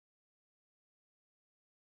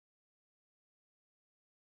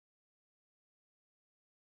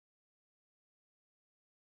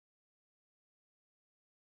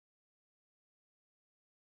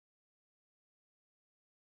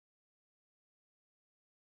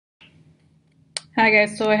Hi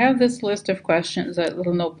guys, so I have this list of questions, a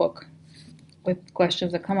little notebook with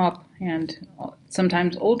questions that come up and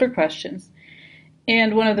sometimes older questions.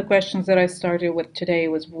 And one of the questions that I started with today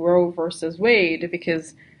was Roe versus Wade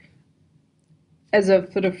because as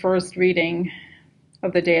of for the first reading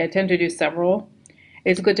of the day, I tend to do several.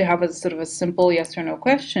 It's good to have a sort of a simple yes or no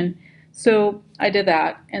question. So I did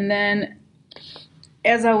that. And then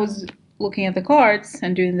as I was looking at the cards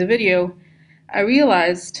and doing the video, I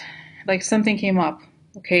realized like something came up.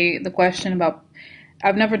 Okay, the question about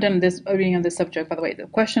I've never done this reading on this subject, by the way. The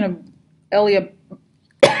question of Elliott.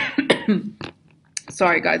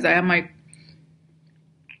 Sorry, guys, I have my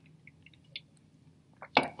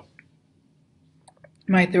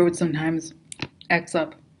throat sometimes acts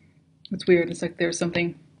up. It's weird. It's like there's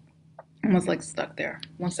something almost like stuck there.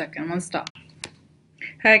 1 second, I'm gonna stop.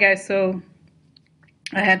 Hi guys, so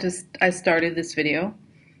I started this video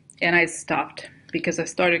and I stopped because I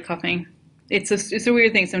started coughing. It's a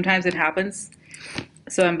weird thing. Sometimes it happens.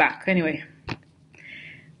 So I'm back anyway.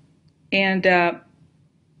 And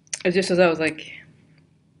just as I was like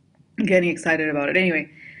getting excited about it. Anyway,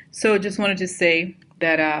 so just wanted to say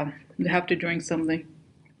that you have to drink something.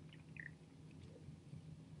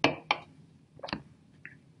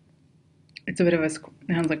 It's a bit of a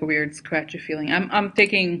sounds like a weird scratchy feeling. I'm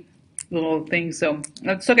taking little things, so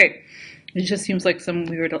that's okay. It just seems like some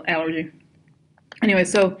weird allergy. Anyway,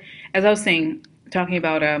 so as I was saying, talking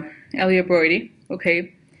about Elliott Broidy,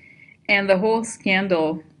 okay, and the whole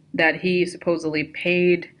scandal that he supposedly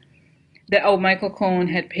paid, that Michael Cohen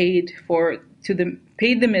had paid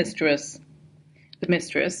paid the mistress,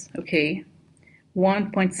 okay, more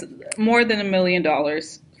than $1 million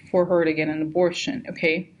for her to get an abortion,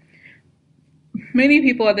 okay. Many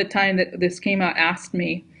people at the time that this came out asked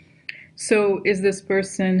me, so is this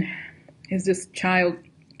child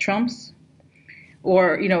Trump's?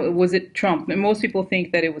 Or, was it Trump? And most people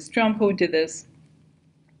think that it was Trump who did this.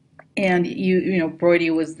 And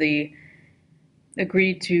Broidy was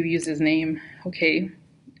agreed to use his name, okay,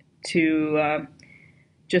 to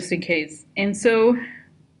just in case. And so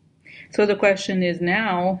the question is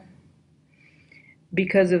now,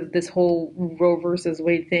 because of this whole Roe versus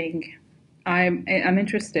Wade thing, I'm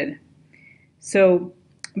interested. So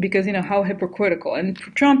because how hypocritical. And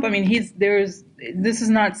for Trump, I mean, this is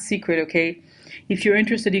not secret, okay? If you're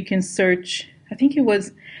interested, you can search. I think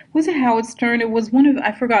was it Howard Stern? It was one of,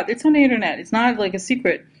 I forgot. It's on the internet. It's not like a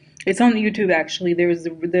secret. It's on YouTube actually. There's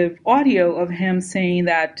the audio of him saying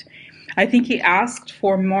that I think he asked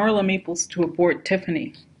for Marla Maples to abort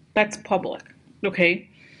Tiffany. That's public, okay?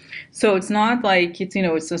 So it's not like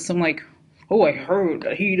it's just some like, oh, I heard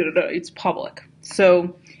that he did it. It's public.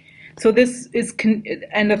 So this is,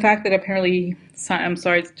 and the fact that apparently, I'm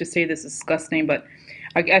sorry to say this is disgusting, but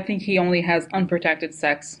I think he only has unprotected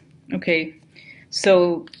sex. Okay,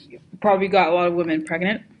 so probably got a lot of women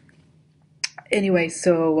pregnant. Anyway,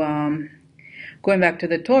 so going back to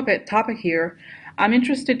the topic here, I'm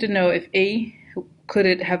interested to know if could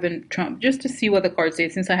it have been Trump, just to see what the cards say,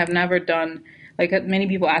 since I have never done, like many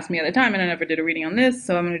people asked me at the time, and I never did a reading on this,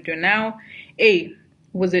 so I'm going to do it now. Is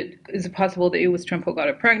it possible that it was Trump who got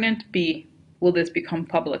her pregnant? B, will this become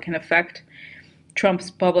public and affect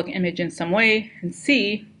Trump's public image in some way? And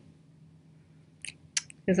C,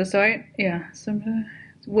 is this right? Yeah.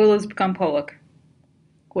 Will this become public?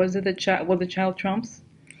 Was it will the child Trump's?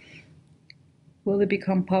 Will it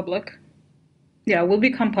become public? Yeah, will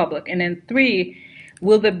become public. And then 3,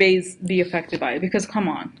 will the base be affected by it? Because come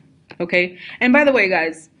on, okay? And by the way,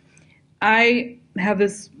 guys, I have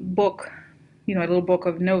this book, a little book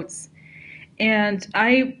of notes, and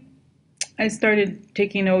I started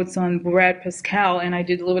taking notes on Brad Pascal, and I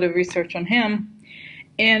did a little bit of research on him,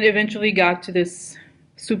 and eventually got to this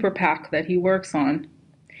super PAC that he works on.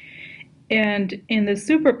 And in the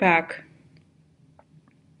super PAC,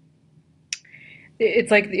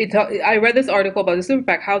 I read this article about the super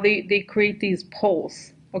PAC, how they create these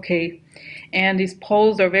polls, okay? And these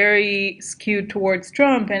polls are very skewed towards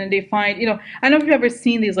Trump, and they find, I don't know if you've ever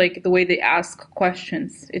seen these, like the way they ask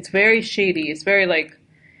questions. It's very shady. It's very like,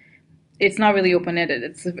 it's not really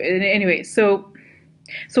open-ended. Anyway, so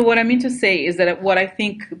what I mean to say is that what I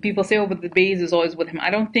think people say, oh, but the base is always with him.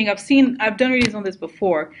 I don't think I've done readings on this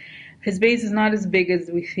before. His base is not as big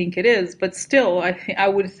as we think it is, but still, I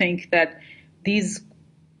would think that these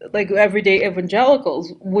like everyday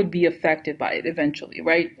evangelicals would be affected by it eventually,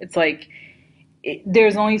 right? It's like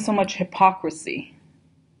there's only so much hypocrisy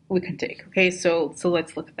we can take. Okay, so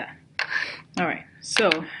let's look at that. All right, so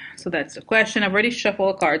that's the question. I've already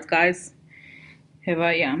shuffled the cards, guys.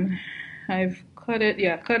 I've cut it,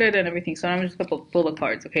 and everything. So I'm just gonna pull the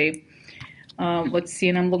cards, okay? Let's see,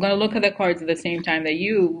 and I'm going to look at the cards at the same time that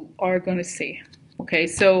you are going to see. Okay,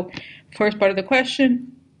 so first part of the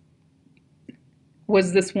question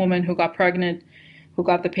was this woman who got pregnant, who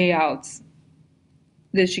got the payouts.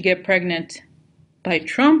 Did she get pregnant by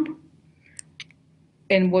Trump?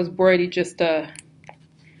 And was Broidy just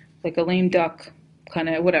like a lame duck, kind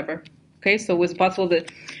of whatever? Okay, so it was possible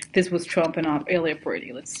that this was Trump and not Elliott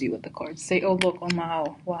Broidy. Let's see what the cards say. Oh, look, oh,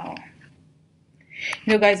 wow, wow.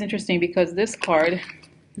 You know, guys, interesting because this card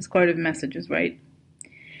of messages, right?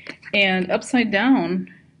 And upside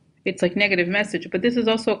down, it's like negative message, but this is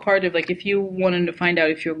also a card of like if you wanted to find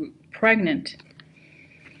out if you're pregnant,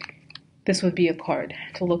 this would be a card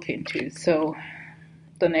to look into. So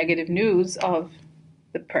the negative news of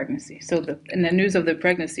the pregnancy. So the news of the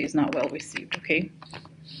pregnancy is not well received, okay?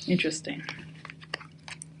 Interesting.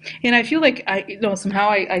 And I feel like somehow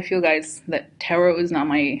I feel, guys, that tarot is not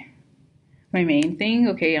my main thing.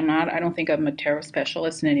 Okay, I don't think I'm a tarot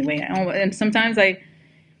specialist in any way. And sometimes I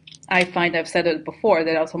find, I've said it before,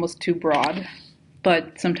 that I was almost too broad.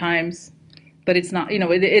 But it's not,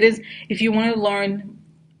 it is, if you want to learn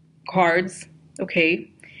cards,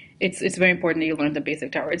 okay, it's very important that you learn the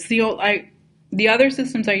basic tarot. It's the other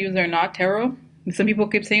systems I use are not tarot. Some people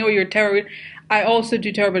keep saying, oh, you're tarot. I also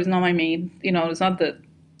do tarot, but it's not my main, it's not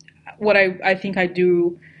what I think I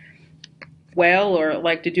do well or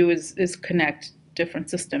like to do is connect different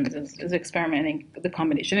systems, is experimenting the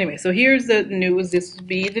combination. Anyway, so here's the news. This would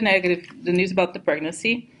be the negative, the news about the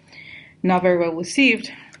pregnancy. Not very well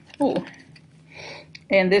received. Oh,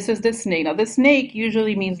 and this is the snake. Now, the snake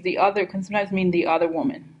usually means can sometimes mean the other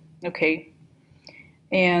woman, okay?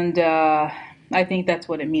 And I think that's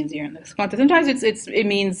what it means here in this context. Sometimes it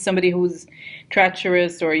means somebody who's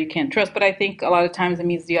treacherous or you can't trust, but I think a lot of times it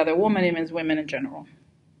means the other woman. It means women in general.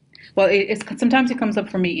 Well, sometimes it comes up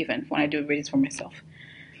for me even when I do readings for myself.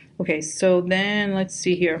 Okay, so then let's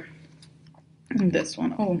see here. This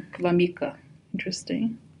one, oh, L'amica,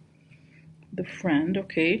 interesting. The friend,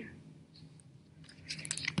 okay.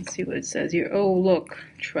 Let's see what it says here. Oh, look,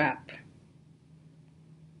 trap.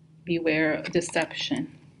 Beware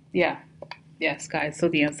deception. Yeah, yes, guys. So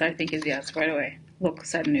the answer I think is yes right away. Look,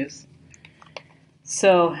 sad news.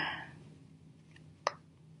 So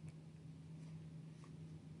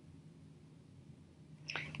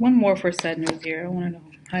one more for sad news here. I want to know.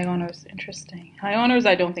 High honors, interesting. High honors,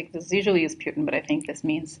 I don't think this usually is Putin, but I think this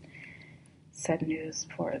means sad news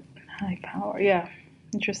for high power. Yeah,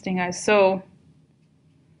 interesting, guys. So,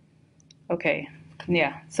 okay,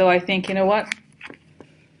 yeah. So I think, you know what?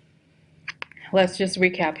 Let's just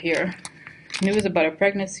recap here. News about a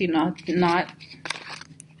pregnancy not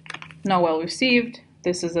well received.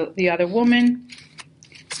 This is the other woman.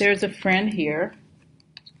 There's a friend here.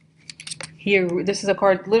 Here, this is a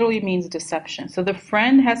card literally means deception. So the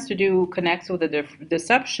friend has to connects with the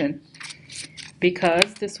deception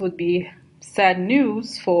because this would be sad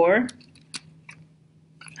news for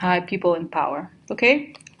high people in power.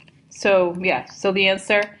 Okay? So, yeah. So the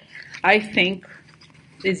answer, I think,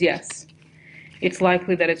 is yes. It's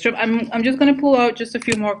likely that it's true. I'm just going to pull out just a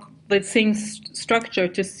few more, let's say, structure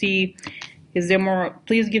to see, is there more?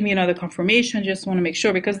 Please give me another confirmation. Just want to make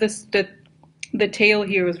sure because the tail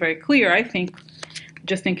here is very clear, I think,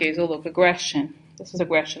 just in case. Oh, look, aggression. This is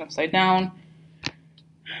aggression upside down.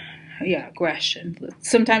 Yeah, aggression.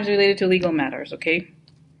 Sometimes related to legal matters, okay?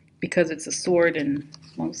 Because it's a sword and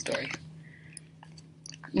long story.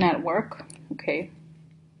 Network, okay.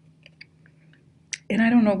 And I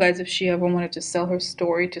don't know, guys, if she ever wanted to sell her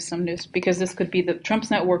story to some news, because this could be Trump's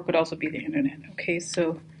network, could also be the internet. Okay,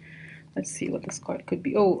 so let's see what this card could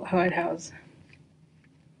be. Oh, White House.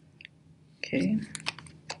 Okay.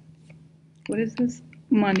 What is this?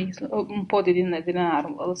 Money. So, un po' di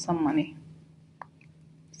denaro. Oh, some money.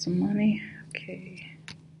 Some money. Okay.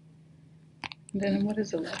 Then what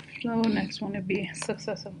is the left? Oh, next one would be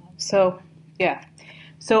success and love. So, yeah.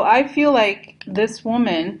 So I feel like this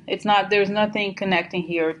woman, there's nothing connecting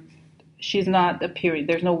here. She's not appearing.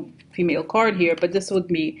 There's no female card here, but this would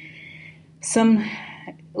be some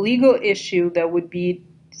legal issue that would be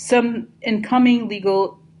some incoming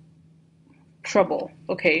legal trouble,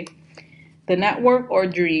 okay? The network or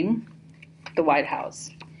dream, the White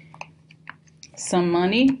House. Some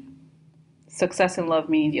money, success and love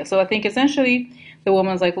media. So I think essentially the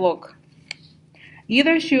woman's like, look,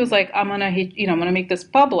 either she was like, I'm gonna make this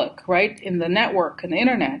public, right, in the network and the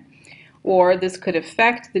internet, or this could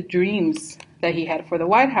affect the dreams that he had for the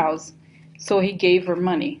White House. So he gave her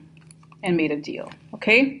money and made a deal.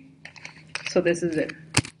 Okay? So this is it.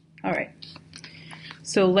 All right.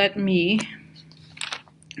 So let me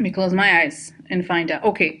close my eyes and find out.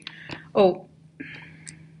 Okay. Oh.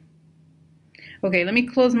 Okay, let me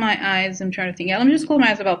close my eyes. I'm trying to think. Yeah, let me just close my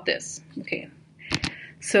eyes about this. Okay,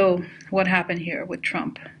 so what happened here with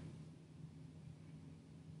Trump?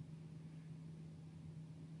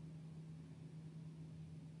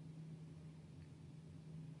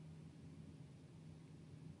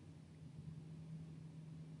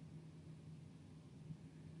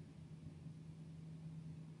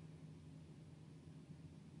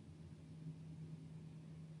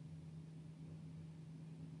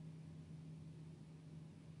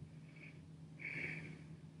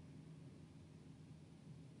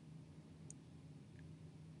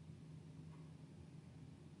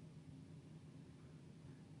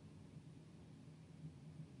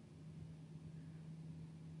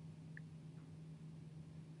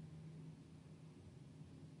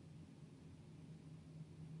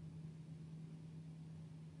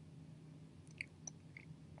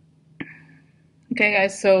 Okay,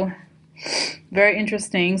 guys, so very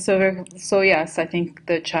interesting. So yes, I think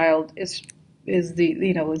the child is the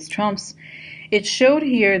is Trump's. It showed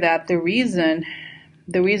here that the reason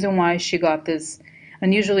why she got this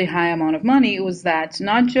unusually high amount of money was that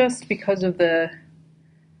not just because of the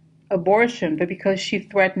abortion, but because she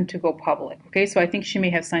threatened to go public. Okay, so I think she may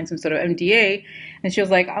have signed some sort of MDA, and she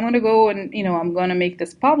was like, I'm going to go and I'm going to make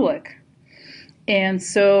this public. And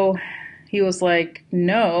so he was like,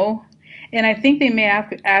 no. And I think they may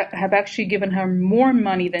have actually given her more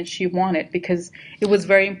money than she wanted because it was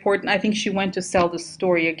very important. I think she went to sell the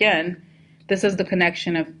story again. This is the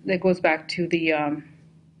connection that goes back to the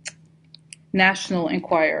National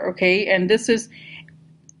Enquirer, okay? And this is,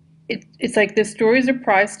 it's like the stories are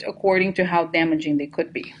priced according to how damaging they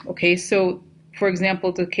could be, okay? So, for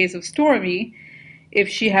example, the case of Stormy, if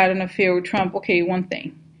she had an affair with Trump, okay, one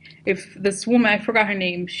thing. If this woman, I forgot her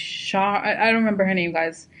name, I don't remember her name,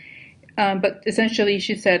 guys. But essentially,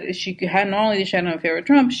 she said she had not only did she had an affair with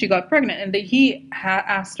Trump, she got pregnant, and he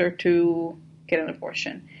asked her to get an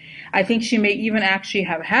abortion. I think she may even actually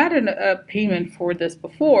have had a payment for this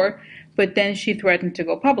before, but then she threatened to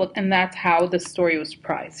go public, and that's how the story was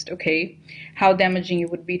priced. Okay, how damaging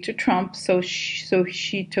it would be to Trump. So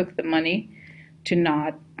she took the money to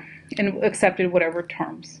not and accepted whatever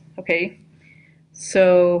terms. Okay,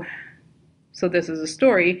 so this is a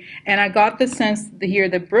story, and I got the sense here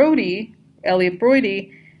that Broidy, Elliott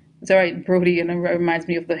Broidy, is that right? Broidy, and it reminds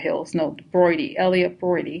me of the hills. No, Broidy, Elliott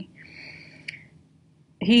Broidy.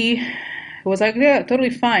 He was like, yeah,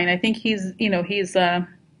 totally fine. I think he's in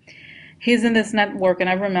this network, and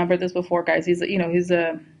I've remembered this before, guys. He's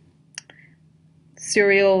a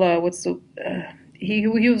serial. He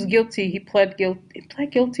was guilty. He pled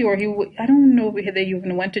guilty, or I don't know if they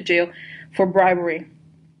even went to jail for bribery.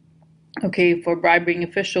 Okay, for bribing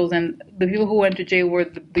officials, and the people who went to jail were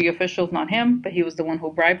the officials, not him, but he was the one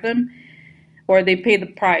who bribed them, or they paid the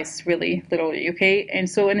price, really, literally. Okay, and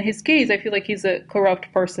so in his case, I feel like he's a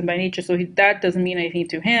corrupt person by nature, so that doesn't mean anything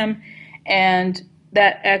to him, and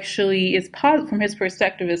that actually is from his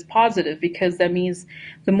perspective is positive, because that means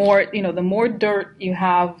the more dirt you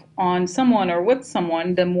have on someone or with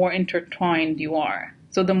someone, the more intertwined you are,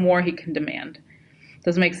 so the more he can demand.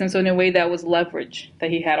 Does it make sense? So in a way, that was leverage that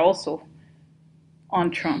he had also on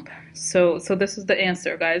Trump. So this is the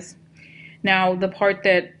answer, guys. Now the part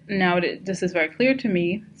that this is very clear to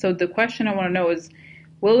me. So the question I want to know is,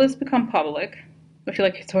 will this become public? I feel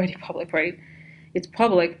like it's already public, right? It's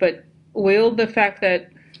public, but will the fact that,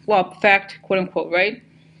 well, fact, quote unquote, right?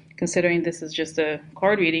 Considering this is just a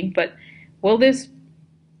card reading, but will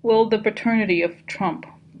the paternity of Trump,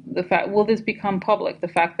 will this become public? The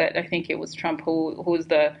fact that I think it was Trump who is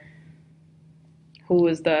the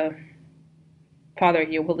father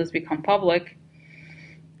here. Will this become public?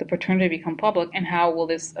 The paternity become public, and how will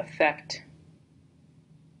this affect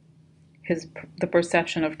the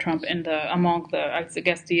perception of Trump among I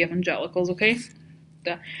guess the evangelicals? Okay,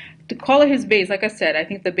 to call it his base, like I said, I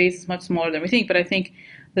think the base is much smaller than we think, but I think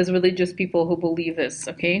there's religious people who believe this.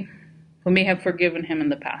 Okay, who may have forgiven him in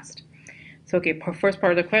the past. So, okay, first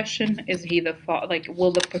part of the question, is he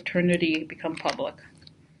will the paternity become public?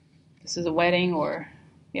 This is a wedding,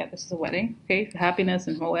 this is a wedding. Okay, happiness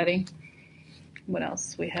and a wedding. What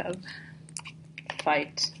else we have?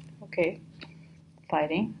 Fight. Okay,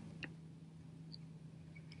 fighting.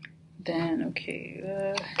 Then,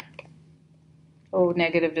 okay,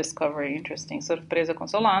 negative discovery. Interesting. Surpresa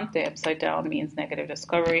consolante, upside down means negative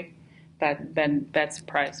discovery. Bad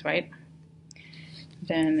surprise, right?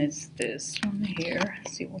 Then it's this one here.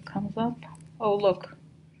 Let's see what comes up. Oh, look.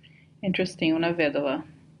 Interesting. Una vedova.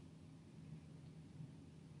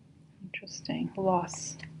 Interesting.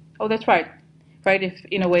 Loss. Oh, that's right. Right? If,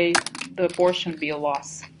 in a way, the abortion would be a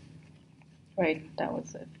loss. Right. That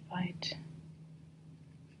was it. Fight.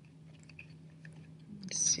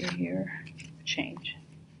 Let's see here. Change.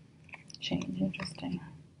 Interesting.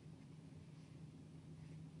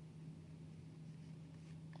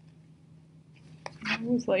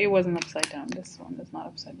 It wasn't upside down. This one is not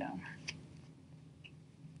upside down.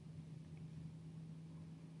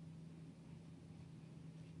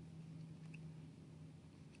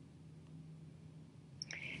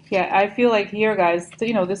 Yeah, I feel like here, guys,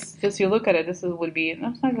 you know, this you look at it, would be,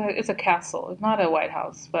 it's a castle. It's not a White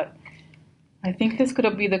House, but I think this could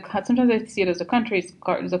be sometimes I see it as a country. It's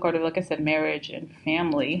a card of, like I said, marriage and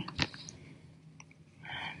family.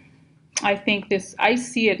 I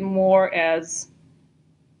see it more as,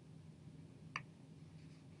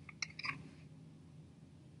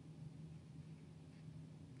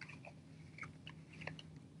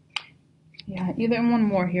 yeah, either one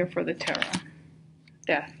more here for the tarot.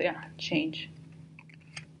 Death, yeah, change.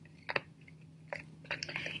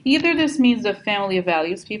 Either this means the family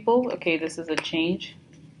values people. Okay, this is a change.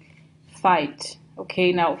 Fight.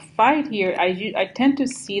 Okay, now fight here, I tend to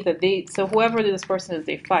see that so whoever this person is,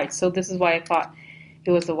 they fight. So this is why I thought it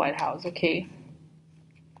was the White House, okay?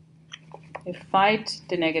 They fight,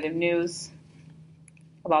 the negative news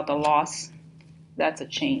about the loss. That's a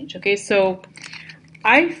change, okay? So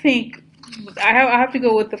I think I have to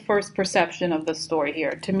go with the first perception of the story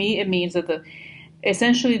here. To me, it means that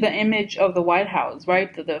essentially the image of the White House,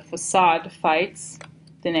 right? The facade fights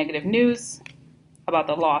the negative news about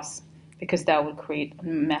the loss, because that would create a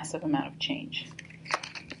massive amount of change.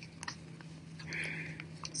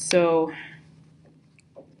 So,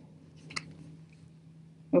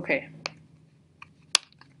 okay.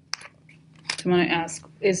 So I want to ask,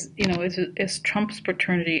 is Trump's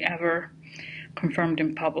paternity ever confirmed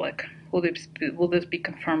in public? Will this be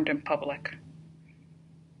confirmed in public?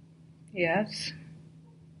 Yes.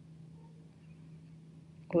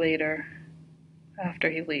 Later, after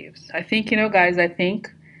he leaves. I think, guys, I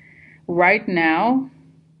think right now,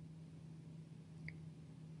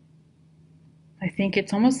 I think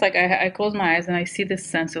it's almost like I close my eyes and I see this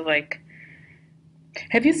sense of like,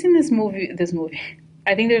 have you seen this movie?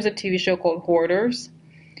 I think there's a TV show called Hoarders,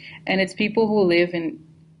 and it's people who live in,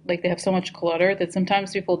 like, they have so much clutter that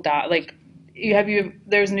sometimes people die. Like,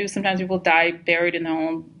 there's news, sometimes people die buried in their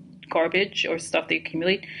own garbage or stuff they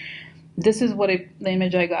accumulate. This is the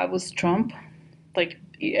image I got was Trump, like,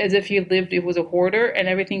 as if it was a hoarder and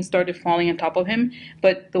everything started falling on top of him.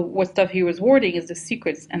 But what stuff he was hoarding is the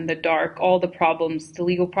secrets and the dark, all the problems, the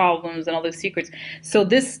legal problems and all the secrets. So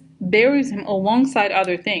this buries him alongside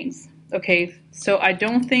other things. Okay, so I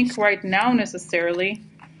don't think right now necessarily.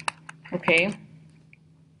 Okay.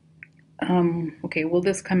 Okay, will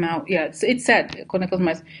this come out? Yeah, it said,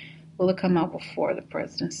 will it come out before the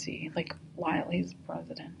presidency, like while he's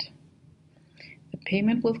president? The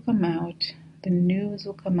payment will come out, the news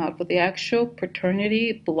will come out, but the actual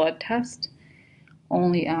paternity blood test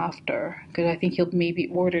only after, because I think he'll maybe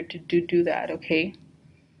ordered to do that, okay?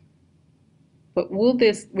 But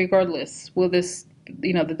regardless, will this,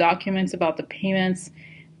 the documents about the payments,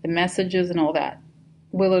 the messages and all that,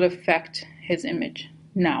 will it affect his image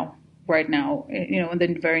now, right now, in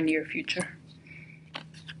the very near future?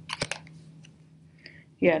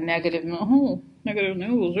 Yeah, negative news,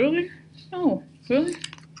 really? Oh, really?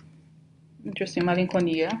 Interesting.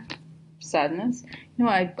 Malinconia, sadness.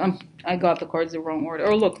 I got the cards the wrong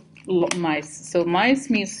order. Oh, look, mice. So mice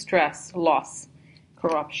means stress, loss,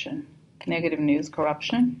 corruption. Negative news,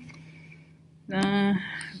 corruption.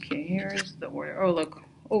 Okay, here's the order. Oh, look.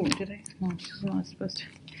 Oh, did I? No, this is not supposed to.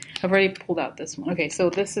 I've already pulled out this one. Okay, so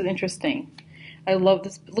this is interesting. I love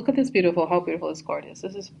this. Look at this how beautiful this card is.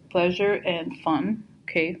 This is pleasure and fun.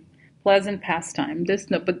 Okay, pleasant pastime.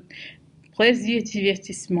 But plaisir,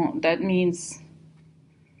 divertissement. That means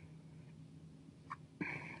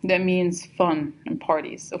fun and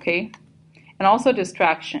parties. Okay, and also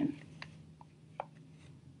distraction.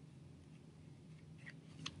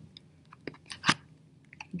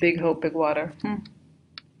 Big hope, big water.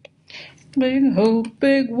 Big hope,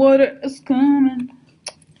 big water is coming.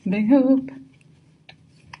 Big hope.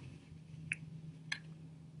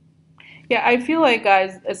 Yeah, I feel like,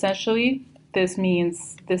 guys, essentially, this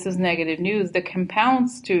means this is negative news that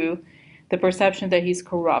compounds to the perception that he's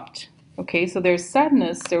corrupt. Okay, so there's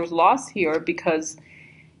sadness, there's loss here because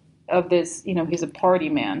of this, he's a party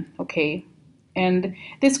man. Okay, and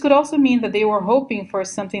this could also mean that they were hoping for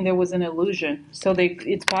something that was an illusion. So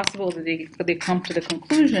it's possible that they come to the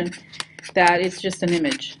conclusion that it's just an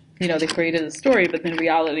image. They created a story, but in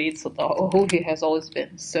reality, it's who he has always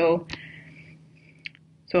been. So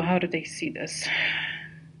how do they see this?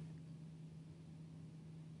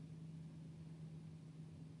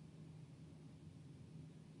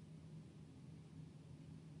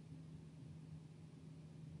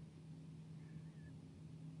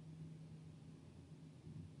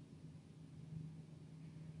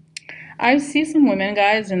 I see some women,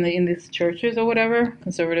 guys, in these churches or whatever,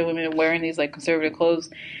 conservative women wearing these like conservative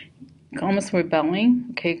clothes, almost rebelling,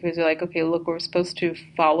 okay, because they're like, okay, look, we're supposed to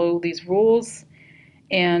follow these rules,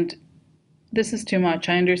 and this is too much.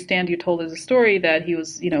 I understand you told us a story that he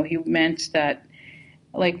was, he meant that,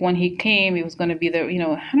 like, when he came, he was going to be there, I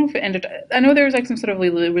don't know if it ended, I know there was like some sort of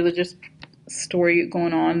religious story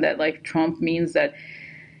going on that like Trump means that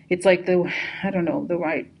it's like I don't know, the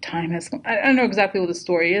right time has come. I don't know exactly what the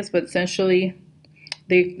story is, but essentially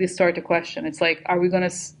they start to question. It's like, are we going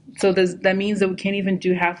to, so that means that we can't even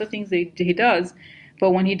do half the things he does,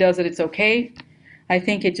 but when he does it, it's okay. I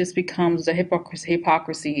think it just becomes the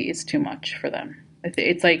hypocrisy is too much for them.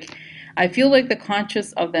 It's like, I feel like the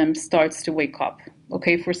conscience of them starts to wake up,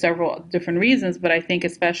 okay, for several different reasons, but I think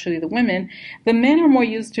especially the women. The men are more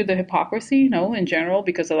used to the hypocrisy, in general,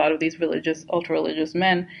 because a lot of these ultra-religious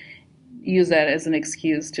men use that as an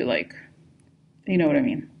excuse to, like, you know what I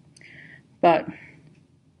mean. But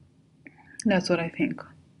that's what I think.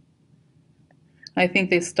 I think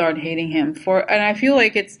they start hating him and I feel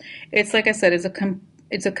like it's like I said,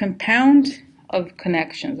 it's a compound of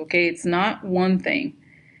connections, okay? It's not one thing.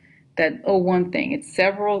 One thing. It's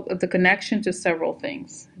the connection to several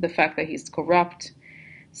things. The fact that he's corrupt,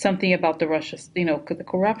 something about the Russia, the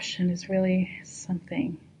corruption is really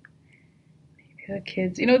something. Maybe the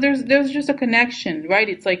kids, there's just a connection, right?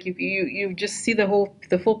 It's like you just see the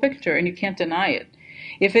full picture and you can't deny it.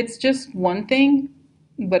 If it's just one thing,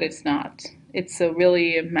 but it's not. It's a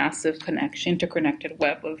really massive connection, interconnected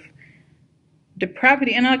web of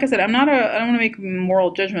depravity. And like I said, I don't want to make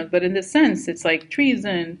moral judgments, but in this sense, it's like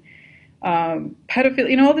treason,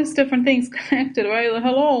 pedophilia, all these different things connected, right? Like,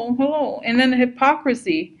 hello. And then the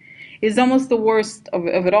hypocrisy is almost the worst of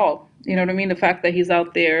it all. You know what I mean? The fact that he's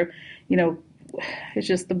out there, it's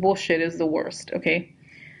just the bullshit is the worst, okay?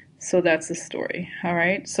 So that's the story, all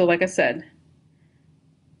right? So like I said,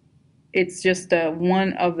 it's just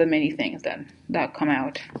one of the many things that come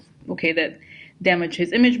out, okay, that damage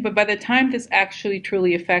his image. But by the time this actually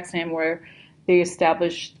truly affects him, where they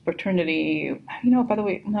establish paternity, by the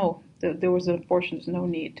way, no, there was an abortion, there's no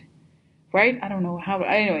need, right? I don't know how,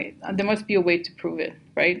 anyway, there must be a way to prove it,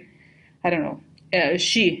 right? I don't know.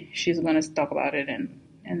 She's going to talk about it and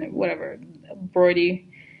whatever, Broidy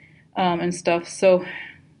and stuff. So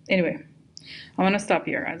anyway, I'm going to stop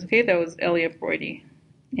here, guys, okay? That was Elliott Broidy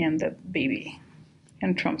and the baby,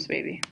 and Trump's baby.